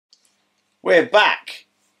We're back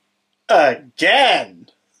again.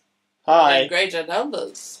 Hi. In greater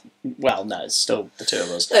numbers. Well, no, it's still the two of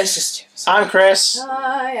us. It's just two of us. I'm Chris.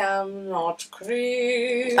 I am not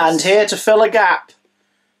Chris. And here to fill a gap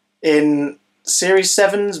in Series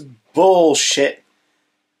 7's bullshit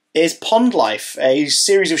is Pond Life, a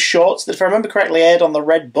series of shorts that, if I remember correctly, aired on the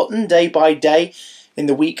Red Button day by day in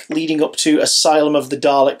the week leading up to Asylum of the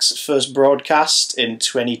Daleks' first broadcast in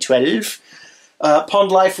 2012.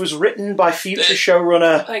 Pond Life was written by future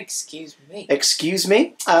showrunner... Excuse me. Excuse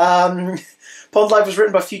me. Pond Life was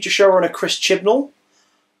written by future showrunner Chris Chibnall.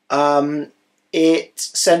 It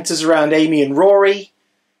centres around Amy and Rory,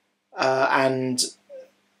 and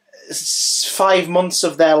 5 months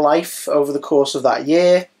of their life over the course of that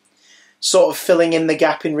year, sort of filling in the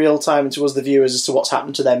gap in real time to us, the viewers, as to what's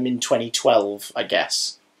happened to them in 2012, I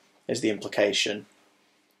guess, is the implication.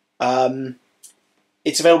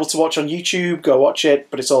 It's available to watch on YouTube, go watch it,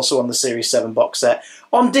 but it's also on the Series 7 box set.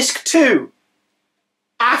 On Disc 2,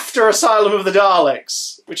 after Asylum of the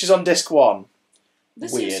Daleks, which is on Disc 1.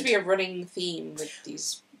 This Weird. seems to be a running theme with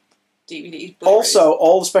these DVDs. Also,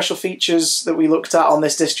 all the special features that we looked at on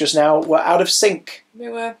this disc just now were out of sync. They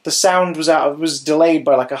were. The sound was delayed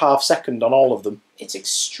by like a half second on all of them. It's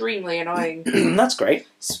extremely annoying. That's great.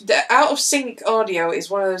 The out of sync audio is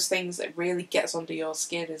one of those things that really gets under your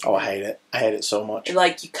skin. Isn't Oh, it? I hate it. I hate it so much.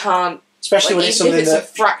 Like, you can't... Especially like, when it's even something if it's that... a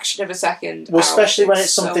fraction of a second. Well, out, especially when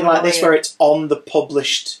it's something like this where it's on the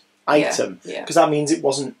published item. Yeah. Because that means it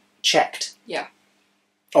wasn't checked. Yeah.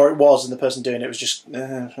 Or it was, and the person doing it was just...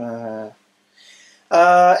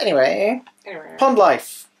 Anyway. Pond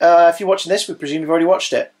Life. If you're watching this, we presume you've already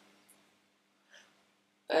watched it.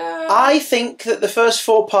 I think that the first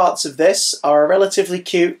 4 parts of this are a relatively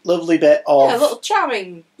cute, lovely bit of... Yeah, little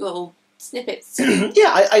charming little snippets.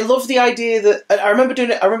 Yeah, I love the idea that... I remember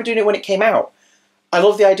doing it when it came out. I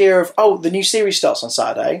love the idea of, oh, the new series starts on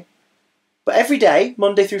Saturday, but every day,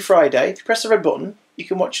 Monday through Friday, if you press the red button, you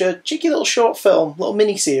can watch a cheeky little short film, little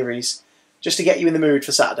mini-series, just to get you in the mood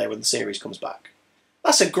for Saturday when the series comes back.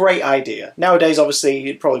 That's a great idea. Nowadays, obviously,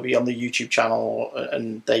 it'd probably be on the YouTube channel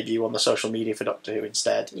and debut on the social media for Doctor Who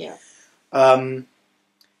instead. Yeah. I think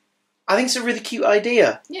it's a really cute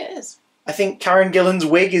idea. Yeah, it is. I think Karen Gillan's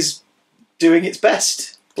wig is doing its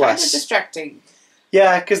best. Kind of Bless. distracting.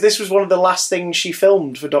 Yeah, because this was one of the last things she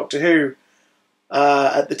filmed for Doctor Who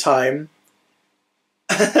at the time.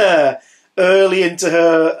 Early into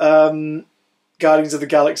her Guardians of the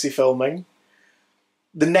Galaxy filming.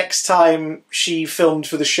 The next time she filmed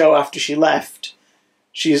for the show after she left,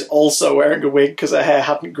 she is also wearing a wig because her hair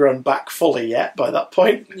hadn't grown back fully yet by that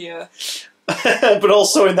point. Yeah. But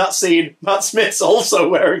also in that scene, Matt Smith's also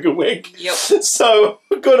wearing a wig. Yep. So,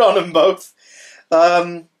 good on them both.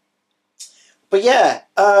 But yeah,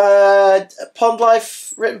 Pond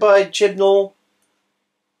Life, written by Chibnall.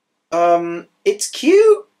 It's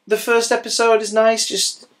cute. The first episode is nice,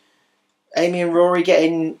 just Amy and Rory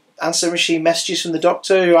getting answer machine messages from the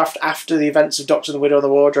Doctor, who after the events of Doctor and the Widow and the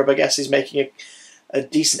Wardrobe, I guess, is making a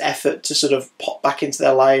decent effort to sort of pop back into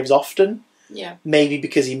their lives often. Yeah. Maybe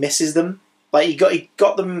because he misses them. Like, he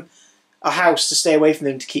got them a house to stay away from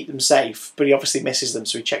them to keep them safe, but he obviously misses them,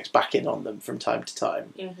 so he checks back in on them from time to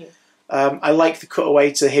time. Mm-hmm. I like the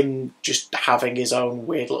cutaway to him just having his own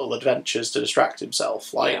weird little adventures to distract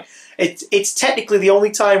himself. Like, it's technically the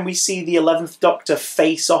only time we see the 11th Doctor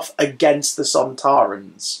face off against the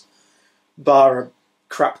Sontarans, bar a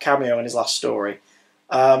crap cameo in his last story.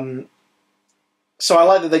 So I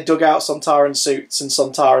like that they dug out Sontaran suits and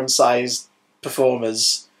Sontaran-sized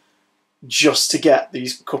performers just to get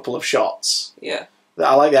these couple of shots. Yeah.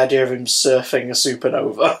 I like the idea of him surfing a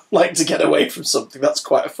supernova, like to get away from something. That's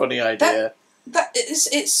quite a funny idea.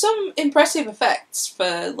 It's some impressive effects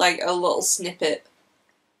for like a little snippet.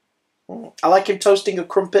 I like him toasting a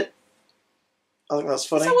crumpet. I think that's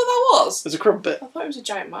funny. Is that what that was? It was a crumpet. I thought it was a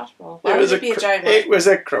giant marshmallow. It was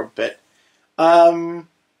a crumpet. I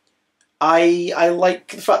like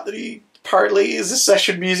the fact that he partly is a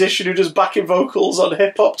session musician who does backing vocals on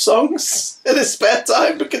hip-hop songs in his spare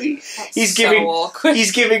time, because he's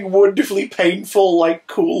giving wonderfully painful, like,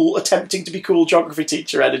 cool, attempting to be cool geography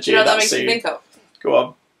teacher energy. Do you know in what that that makes scene. me think of? Go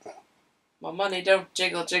on. My money don't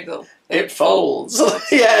jiggle jiggle. It folds.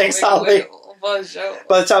 Yeah, exactly. Wiggle. By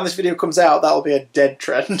the time this video comes out, that'll be a dead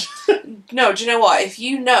trend. No, do you know what? If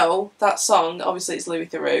you know that song, obviously it's Louis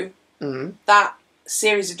Theroux, that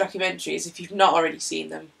series of documentaries, if you've not already seen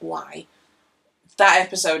them, why? That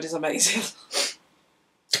episode is amazing.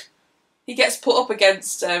 He gets put up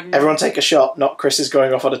against... Everyone take a shot, not Chris is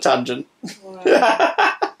going off on a tangent.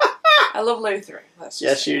 I I love Louis Theroux.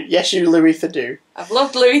 Yes, you, Louis Theroux. I've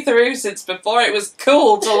loved Louis Theroux since before it was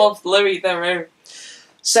cool to love Louis Theroux.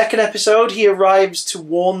 Second episode, he arrives to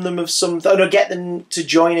warn them of something. No, get them to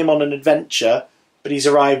join him on an adventure, but he's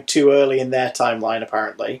arrived too early in their timeline,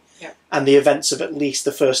 apparently. Yeah. And the events of at least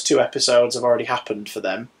the first 2 episodes have already happened for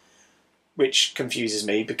them, which confuses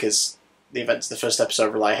me because the events of the first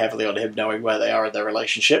episode rely heavily on him knowing where they are in their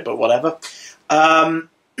relationship, but whatever. That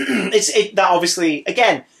obviously,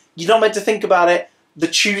 again, you're not meant to think about it. The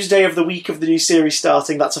Tuesday of the week of the new series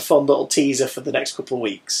starting, that's a fun little teaser for the next couple of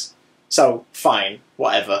weeks. So, fine,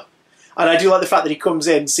 whatever. And I do like the fact that he comes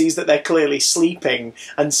in, sees that they're clearly sleeping,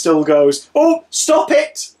 and still goes, "Oh, stop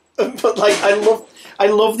it!" But like, I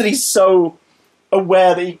love that he's so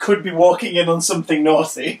aware that he could be walking in on something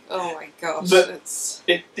naughty. Oh my gosh, that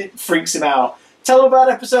it freaks him out. Tell him about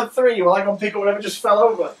episode 3 while I go and pick up whatever just fell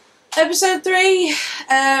over. Episode 3,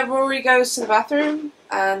 Rory goes to the bathroom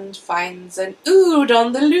and finds an ood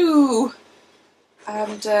on the loo.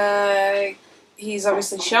 And he's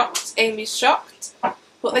obviously shocked. Amy's shocked.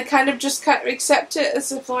 But they kind of accept it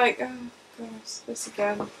as if like, oh gosh, this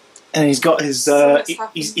again. And he's got his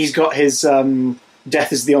he's got his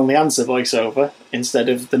death is the only answer voiceover instead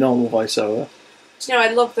of the normal voiceover. Do you know, I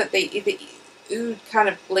love that the ood kind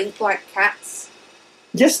of blink like cats.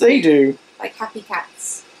 Yes, they do. Like happy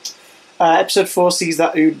cats. Episode 4 sees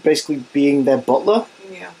that ood basically being their butler.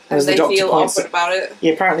 Yeah, and they feel awkward about it.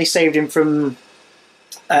 He apparently saved him from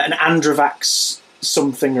an Androvax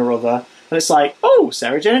something or other. And it's like, oh,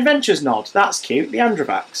 Sarah Jane Adventures nod. That's cute. The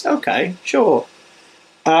Androvax. Okay, sure.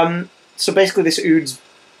 So basically this ood's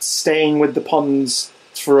staying with the Ponds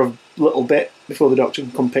for a little bit before the Doctor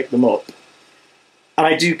can come pick them up. And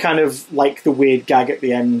I do kind of like the weird gag at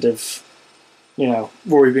the end of, you know,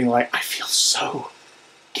 Rory being like, I feel so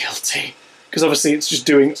guilty. Because obviously it's just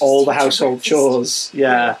doing all the household chores.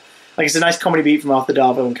 Yeah. Like, it's a nice comedy beat from Arthur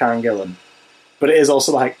Darvill and Karen Gillan. But it is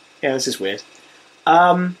also like, yeah, this is weird.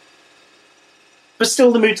 But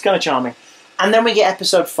still, the mood's kind of charming. And then we get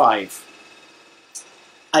episode 5.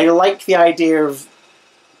 I like the idea of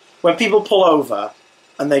when people pull over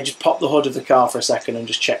and they just pop the hood of the car for a second and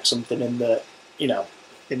just check something in the, you know,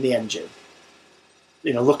 in the engine.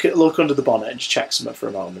 You know, look under the bonnet and just check something for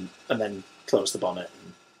a moment, and then close the bonnet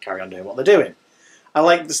and carry on doing what they're doing. I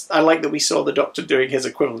like this. I like that we saw the Doctor doing his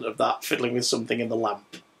equivalent of that, fiddling with something in the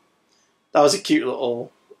lamp. That was a cute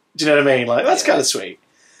little. Do you know what I mean? Like, that's kind of sweet.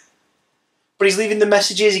 But he's leaving the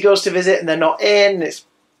messages. He goes to visit, and they're not in. It's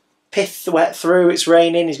pith wet through. It's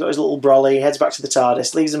raining. He's got his little brolly. He heads back to the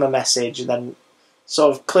TARDIS, leaves him a message, and then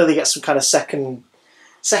sort of clearly gets some kind of second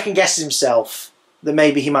guesses himself that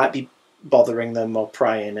maybe he might be bothering them or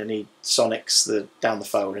prying, and he sonics down the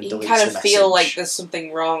phone and deletes the message. You kind of feel like there's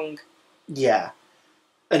something wrong. Yeah.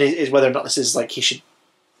 And it is whether or not this is like he should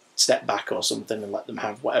step back or something and let them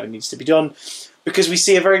have whatever needs to be done. Because we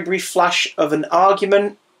see a very brief flash of an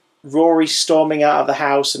argument, Rory storming out of the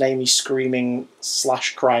house and Amy screaming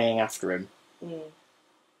 / crying after him. Mm.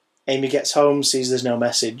 Amy gets home, sees there's no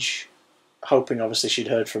message, hoping obviously she'd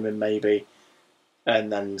heard from him maybe,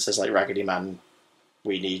 and then says like, Raggedy Man,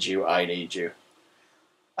 we need you, I need you.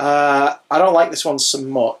 I don't like this one so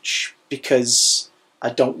much because I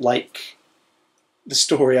don't like the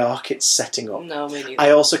story arc it's setting up. No, me neither.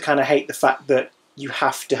 I also kind of hate the fact that you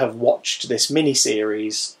have to have watched this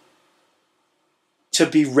miniseries to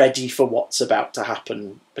be ready for what's about to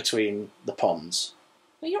happen between the Ponds.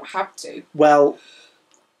 Well, you don't have to. Well,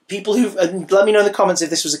 people who've... let me know in the comments if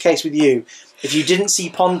this was the case with you. If you didn't see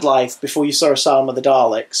Pond Life before you saw Asylum of the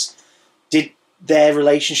Daleks, did their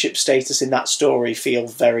relationship status in that story feel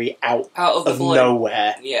very out of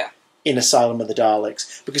nowhere? Yeah. In Asylum of the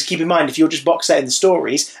Daleks. Because keep in mind, if you're just box setting the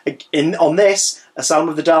stories, on this, Asylum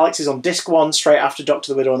of the Daleks is on disc 1 straight after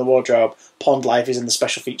Doctor the Widow and the Wardrobe. Pond Life is in the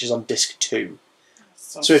special features on disc 2.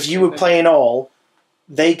 So if you were playing all,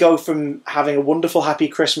 they go from having a wonderful happy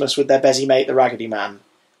Christmas with their busy mate, the Raggedy Man,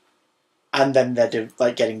 and then they're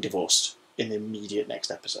getting divorced in the immediate next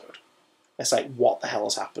episode. It's like, what the hell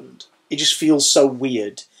has happened? It just feels so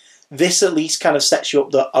weird. This at least kind of sets you up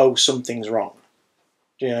that, oh, something's wrong.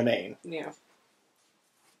 Do you know what I mean? Yeah.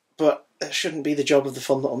 But it shouldn't be the job of the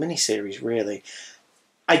fun little miniseries, really.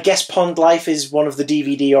 I guess Pond Life is one of the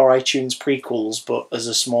DVD or iTunes prequels, but as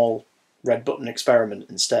a small red button experiment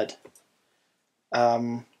instead.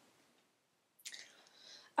 I've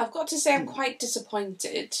got to say I'm quite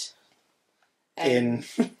disappointed.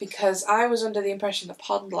 Because I was under the impression that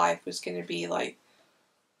Pond Life was going to be like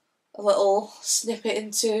a little snippet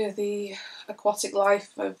into the aquatic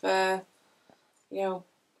life of,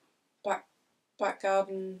 back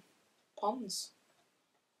garden ponds.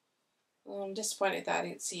 I'm disappointed that I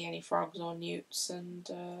didn't see any frogs or newts, and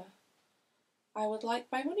I would like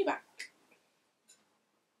my money back.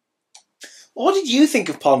 What did you think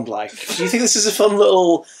of Pond Life? Do you think this is a fun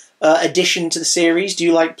little addition to the series? Do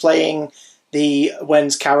you like playing the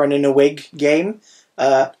When's Karen in a Wig game?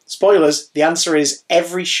 Spoilers, the answer is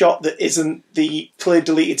every shot that isn't the clear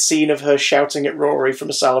deleted scene of her shouting at Rory from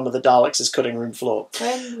Asylum of the Daleks' cutting room floor.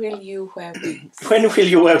 When will you wear wigs? When will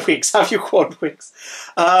you wear wigs? Have you quad wigs?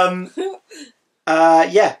 Let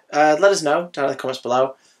us know down in the comments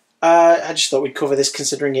below. I just thought we'd cover this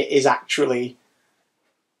considering it is actually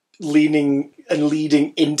leading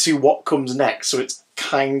into what comes next, so it's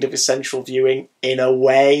kind of essential viewing in a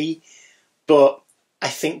way, but I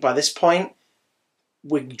think by this point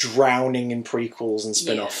we're drowning in prequels and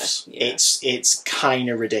spin-offs. Yeah. It's kind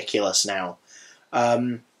of ridiculous now.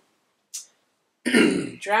 Drowning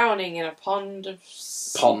in a pond of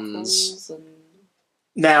ponds. And...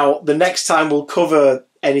 Now, the next time we'll cover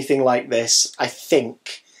anything like this, I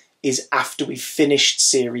think, is after we've finished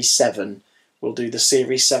Series 7. We'll do the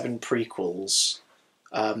Series 7 prequels,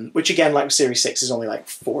 which again, like Series 6, is only like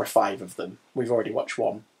 4 or 5 of them. We've already watched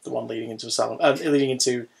one, the one leading into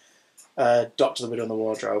Doctor the Widow and the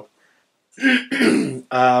Wardrobe.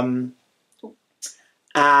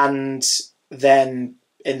 And then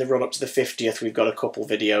in the run up to the 50th, we've got a couple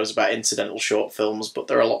videos about incidental short films, but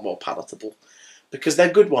they're a lot more palatable. Because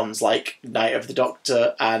they're good ones, like Night of the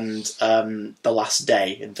Doctor and The Last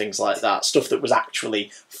Day and things like that. Stuff that was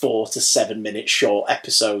actually 4 to 7 minute short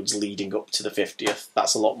episodes leading up to the 50th.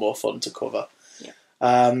 That's a lot more fun to cover. Yeah.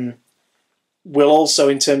 We'll also,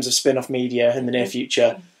 in terms of spin-off media in the near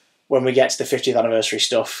future, when we get to the 50th anniversary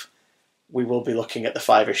stuff, we will be looking at the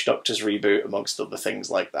Five-ish Doctors reboot, amongst other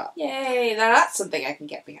things like that. Yay, now that's something I can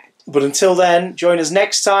get behind. But until then, join us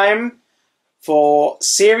next time for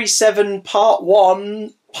Series 7 Part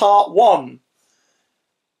 1,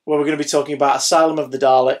 where we're going to be talking about Asylum of the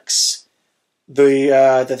Daleks,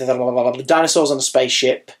 the dinosaurs on a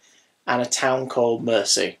spaceship, and a town called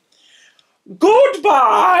Mercy.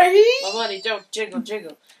 Goodbye! My money don't jiggle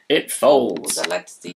jiggle. It folds. So let's see.